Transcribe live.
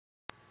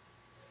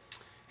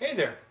Hey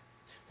there!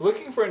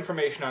 Looking for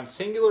information on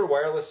Cingular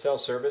wireless cell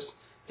service?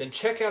 Then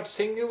check out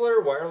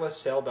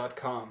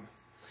CingularWirelessCell.com.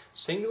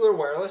 Cingular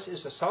Wireless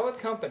is a solid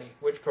company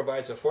which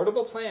provides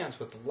affordable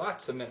plans with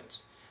lots of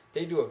minutes.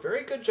 They do a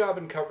very good job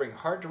in covering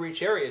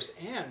hard-to-reach areas,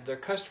 and their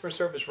customer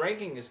service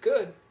ranking is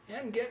good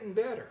and getting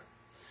better.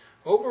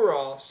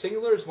 Overall,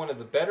 Cingular is one of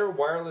the better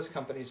wireless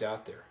companies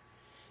out there.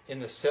 In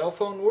the cell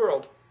phone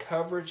world,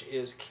 coverage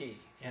is key,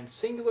 and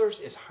Cingular's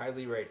is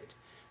highly rated.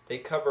 They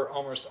cover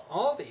almost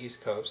all the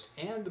East Coast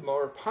and the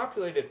more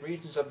populated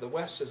regions of the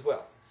West as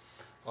well.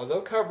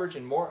 Although coverage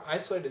in more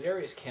isolated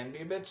areas can be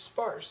a bit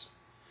sparse,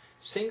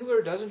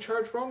 Cingular doesn't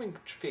charge roaming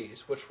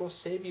fees, which will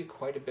save you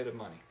quite a bit of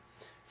money.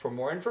 For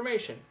more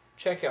information,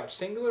 check out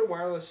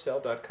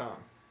CingularWirelessCell.com.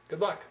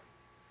 Good luck!